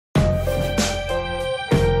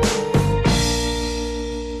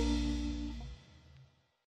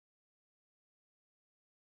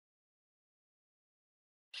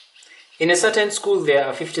In a certain school, there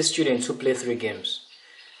are 50 students who play 3 games.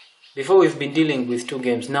 Before we've been dealing with 2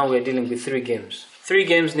 games, now we're dealing with 3 games. 3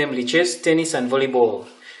 games, namely chess, tennis, and volleyball.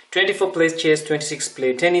 24 play chess, 26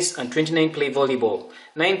 play tennis, and 29 play volleyball.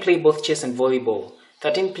 9 play both chess and volleyball.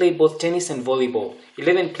 13 play both tennis and volleyball.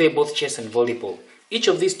 11 play both chess and volleyball. Each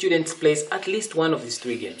of these students plays at least one of these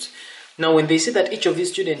 3 games. Now, when they say that each of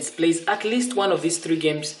these students plays at least one of these 3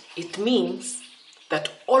 games, it means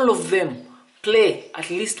that all of them play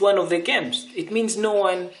at least one of the games. It means no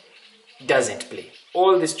one doesn't play.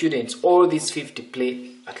 All the students, all these 50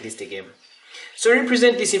 play at least a game. So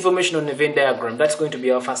represent this information on a Venn diagram. That's going to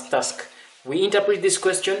be our first task. We interpret this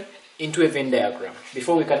question into a Venn diagram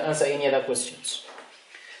before we can answer any other questions.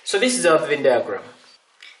 So this is our Venn diagram.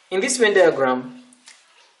 In this Venn diagram,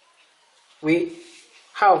 we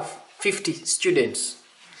have 50 students.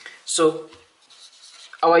 So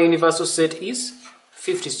our universal set is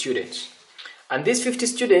 50 students. And these 50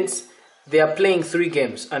 students, they are playing 3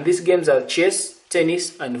 games. And these games are chess,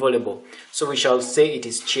 tennis, and volleyball. So we shall say it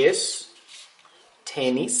is chess,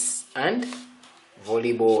 tennis, and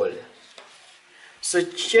volleyball. So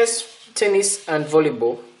chess, tennis, and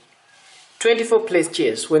volleyball. 24 plays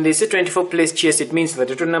chess. When they say 24 plays chess, it means that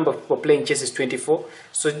the total number of people playing chess is 24.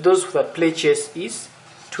 So those that play chess is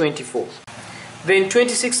 24. Then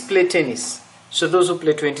 26 play tennis. So those who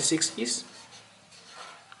play 26 is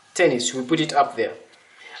tennis. We put it up there.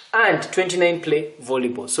 And 29 play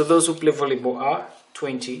volleyball. So those who play volleyball are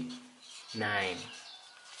 29.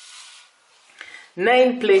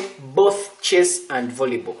 9 play both chess and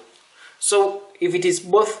volleyball. So if it is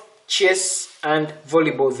both chess and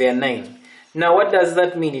volleyball, they are 9. Now what does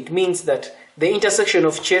that mean? It means that the intersection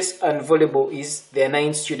of chess and volleyball is there are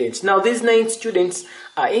 9 students. Now these 9 students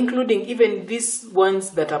are including even these ones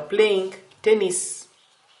that are playing tennis.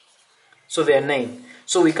 So there are 9.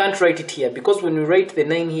 So we can't write it here, because when we write the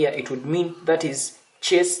 9 here, it would mean that is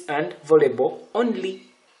chess and volleyball only,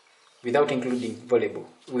 without including volleyball,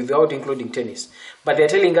 without including tennis. But they're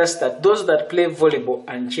telling us that those that play volleyball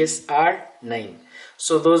and chess are 9.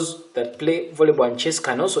 So those that play volleyball and chess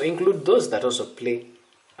can also include those that also play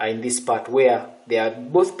in this part where they are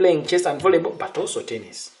both playing chess and volleyball, but also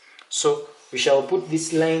tennis. So we shall put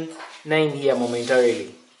this line 9 here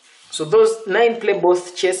momentarily. So those 9 play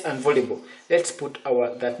both chess and volleyball. Let's put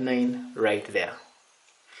that 9 right there.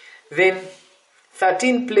 Then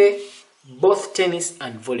 13 play both tennis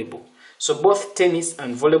and volleyball. So both tennis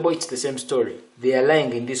and volleyball, it's the same story. They are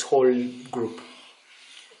lying in this whole group.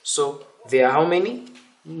 So there are how many?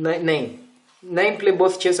 9. 9 play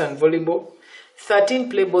both chess and volleyball. 13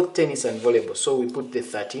 play both tennis and volleyball. So we put the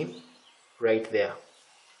 13 right there,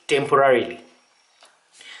 temporarily.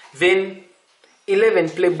 Then 11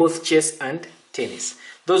 play both chess and tennis.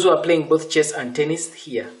 Those who are playing both chess and tennis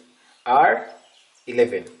here are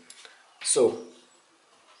 11. So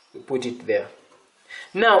we put it there.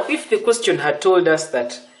 Now, if the question had told us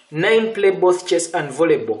that 9 play both chess and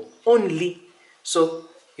volleyball only, so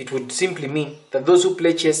it would simply mean that those who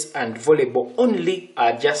play chess and volleyball only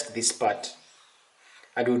are just this part,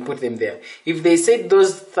 and we would put them there. If they said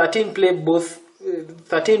those 13 play both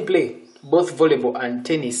volleyball and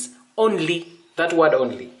tennis only, that word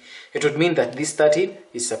only, it would mean that this 13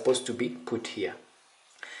 is supposed to be put here.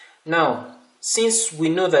 Now, since we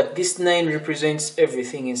know that this 9 represents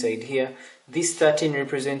everything inside here, this 13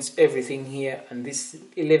 represents everything here, and this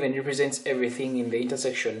 11 represents everything in the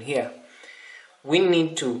intersection here, we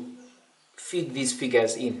need to feed these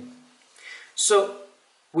figures in. So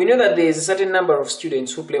we know that there is a certain number of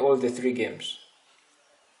students who play all the 3 games.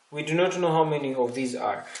 We do not know how many of these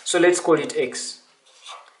are. So let's call it x.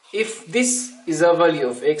 If this is a value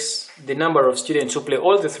of x, the number of students who play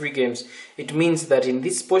all the 3 games, it means that in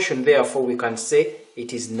this portion, therefore, we can say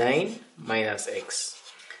it is 9 minus x.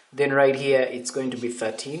 Then right here, it's going to be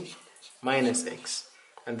 13 minus x.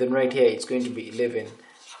 And then right here, it's going to be 11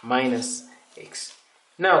 minus x.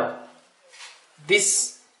 Now,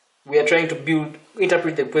 this, we are trying to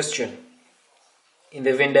interpret the question in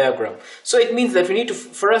the Venn diagram. So it means that we need to,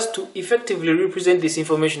 for us to effectively represent this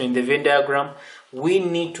information in the Venn diagram, we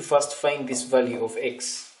need to first find this value of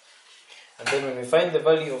x. And then when we find the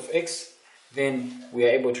value of x, then we are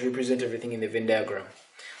able to represent everything in the Venn diagram.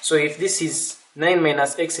 So if this is 9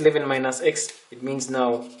 minus x, 11 minus x, it means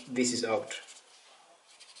now this is out.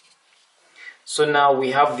 So now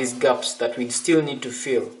we have these gaps that we still need to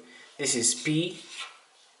fill. This is P,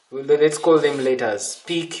 let's call them letters,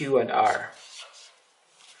 P, Q, and R.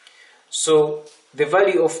 So the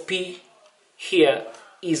value of P here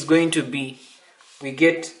is going to be, we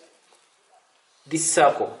get this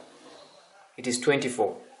circle, it is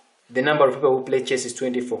 24. the number of people who play chess is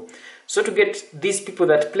 24. So to get these people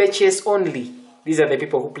that play chess only, these are the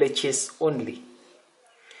people who play chess only.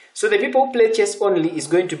 So the people who play chess only is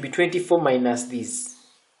going to be 24 minus these,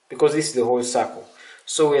 because this is the whole circle.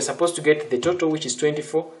 So we are supposed to get the total, which is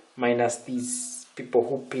 24 minus these people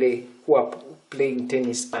who are playing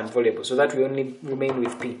tennis and volleyball, so that we only remain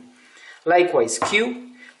with P. Likewise, Q.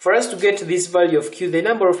 For us to get this value of Q, the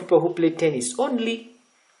number of people who play tennis only,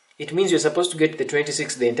 it means you're supposed to get the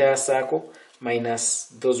 26, the entire circle, minus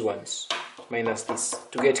those ones, minus this,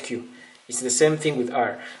 to get Q. It's the same thing with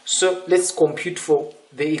R. So let's compute for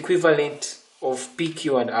the equivalent of P,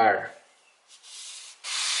 Q, and R.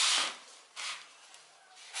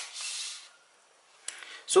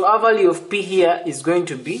 So our value of P here is going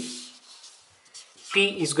to be,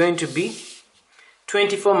 P is going to be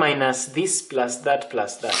 24 minus this plus that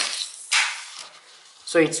plus that.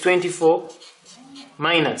 So it's 24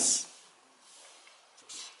 minus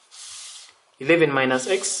 11 minus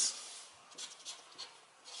x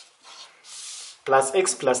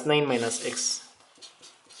plus 9 minus x.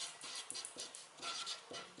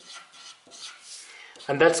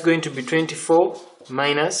 And that's going to be 24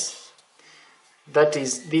 minus, that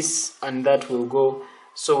is this and that will go.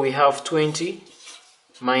 So we have 20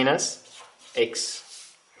 minus x.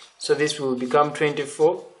 So this will become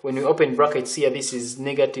 24. When we open brackets here, this is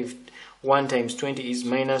negative 1 times 20 is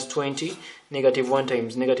minus 20. Negative 1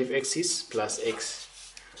 times negative x is plus x.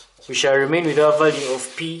 We shall remain with our value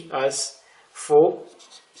of P as 4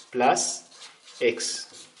 plus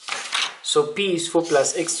x. So P is 4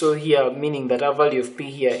 plus x. So here, meaning that our value of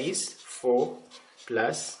P here is 4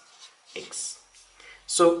 plus x.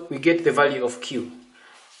 So we get the value of Q.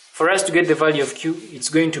 For us to get the value of Q, it's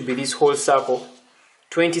going to be this whole circle,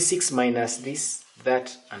 26 minus this,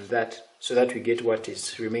 that, and that, so that we get what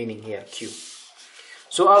is remaining here, Q.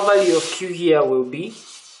 So our value of Q here will be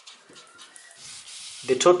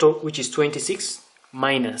the total, which is 26,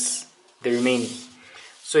 minus the remaining.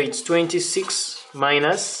 So it's 26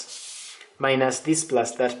 minus this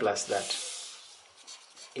plus that plus that.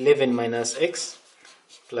 11 minus x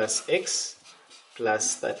plus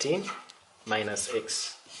 13 minus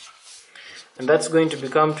x. And that's going to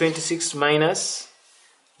become 26 minus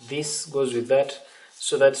this goes with that,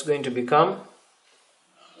 so that's going to become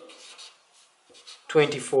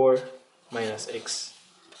 24 minus x.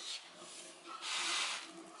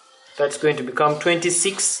 That's going to become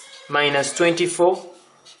 26 minus 24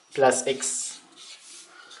 plus x.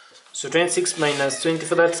 So 26 minus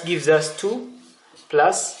 24, that gives us 2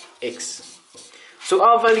 plus x. So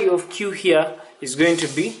our value of Q here is going to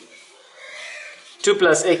be 2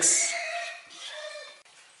 plus x.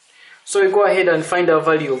 So we go ahead and find our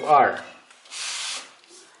value of R.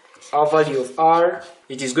 Our value of R,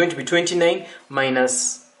 it is going to be 29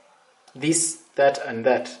 minus this, that, and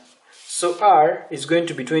that. So R is going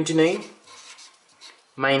to be 29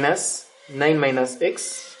 minus 9 minus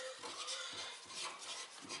x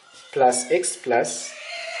plus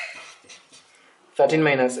 13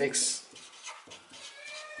 minus x.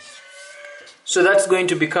 So that's going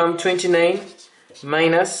to become 29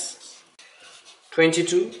 minus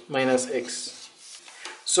 22 minus x.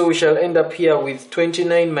 So we shall end up here with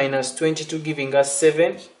 29 minus 22 giving us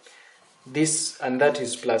 7. This and that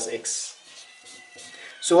is plus x.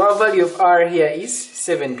 So our value of R here is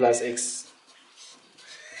 7 plus x.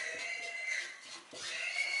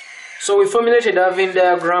 So we formulated our Venn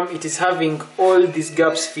diagram. It is having all these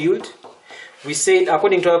gaps filled. We said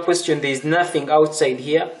according to our question there is nothing outside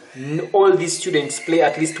here. All these students play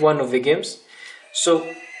at least one of the games. So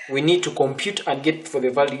we need to compute and get for the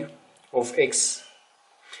value of x.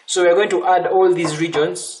 So we are going to add all these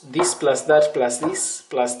regions, this plus that plus this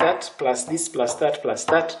plus that plus this plus that plus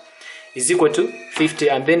that is equal to 50,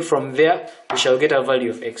 and then from there we shall get a value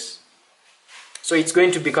of x. So it's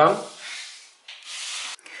going to become,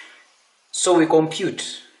 so we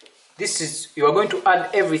compute, this is, you are going to add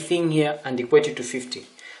everything here and equate it to 50.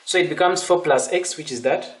 So it becomes 4 plus x, which is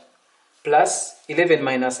that, plus 11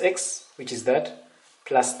 minus x, which is that,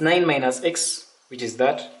 plus 9 minus x, which is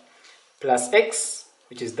that, plus x,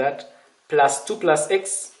 which is that, plus 2 plus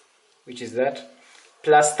x, which is that,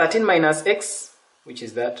 plus 13 minus x, which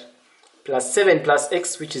is that, plus 7 plus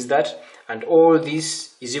x, which is that, and all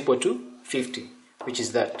this is equal to 50, which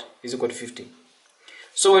is that, is equal to 50.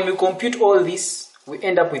 So when we compute all this, we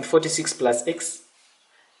end up with 46 plus x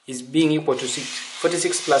is being equal to 6.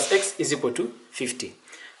 46 plus x is equal to 50.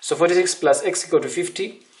 So 46 plus x equal to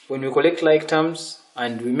 50. When we collect like terms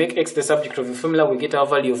and we make x the subject of the formula, we get our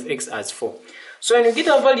value of x as 4. So when we get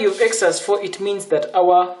our value of x as 4, it means that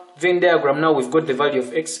our Venn diagram, now we've got the value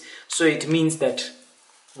of x. So it means that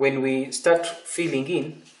when we start filling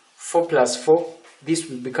in, 4 plus 4, this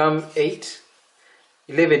will become 8.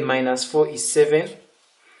 11 minus 4 is 7.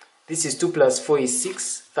 This is 2 plus 4 is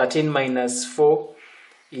 6. 13 minus 4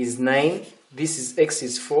 is 9. This is x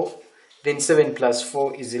is 4. Then 7 plus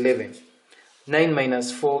 4 is 11. 9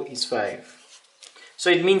 minus 4 is 5. So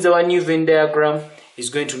it means our new Venn diagram is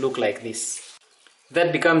going to look like this.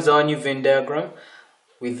 That becomes our new Venn diagram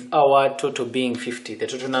with our total being 50, the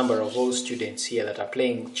total number of all students here that are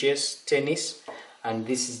playing chess, tennis, and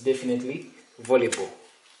this is definitely volleyball.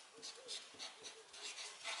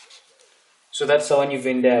 So that's our new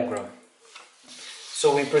Venn diagram.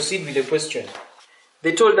 So we proceed with the question.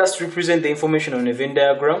 They told us to represent the information on a Venn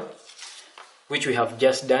diagram, which we have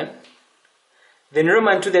just done. Then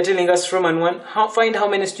Roman 2, they're telling us Roman 1, find how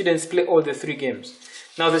many students play all the 3 games.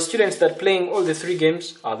 Now the students that are playing all the 3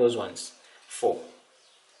 games are those ones, 4.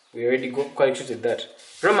 We already calculated that.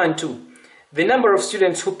 Roman 2, the number of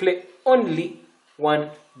students who play only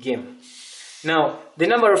 1 game. Now the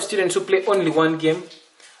number of students who play only 1 game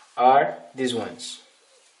are these ones.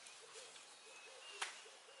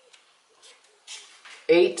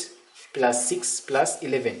 8 plus 6 plus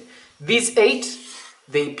 11. These 8,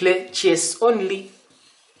 they play chess only.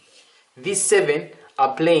 These 7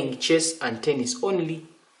 are playing chess and tennis only.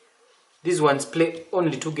 These ones play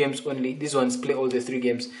only 2 games only. These ones play all the 3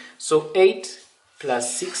 games. So 8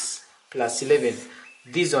 plus 6 plus 11.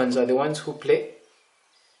 These ones are the ones who play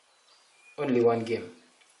only 1 game.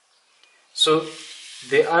 So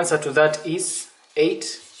the answer to that is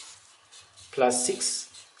 8 plus 6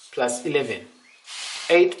 plus 11.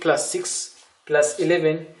 8 plus 6 plus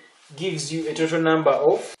 11 gives you a total number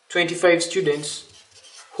of 25 students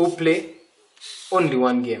who play only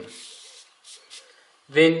 1 game.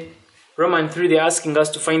 Then Roman 3, they're asking us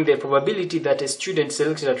to find the probability that a student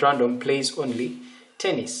selected at random plays only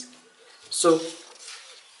tennis. So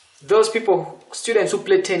those students who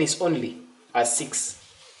play tennis only are 6.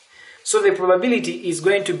 So the probability is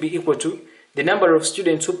going to be equal to the number of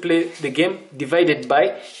students who play the game divided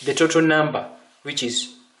by the total number, which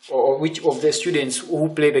is, or which of the students who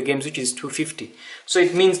play the games, which is 250. So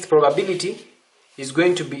it means the probability is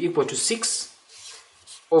going to be equal to 6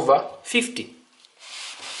 over 50,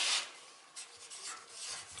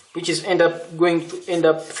 which is going to end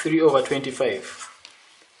up 3 over 25.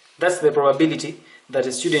 That's the probability that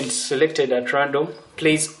a student selected at random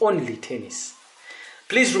plays only tennis.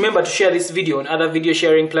 Please remember to share this video on other video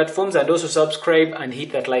sharing platforms and also subscribe and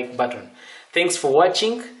hit that like button. Thanks for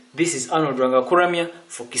watching. This is Arnold Rangakuramya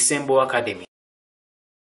for Kisembo Academy.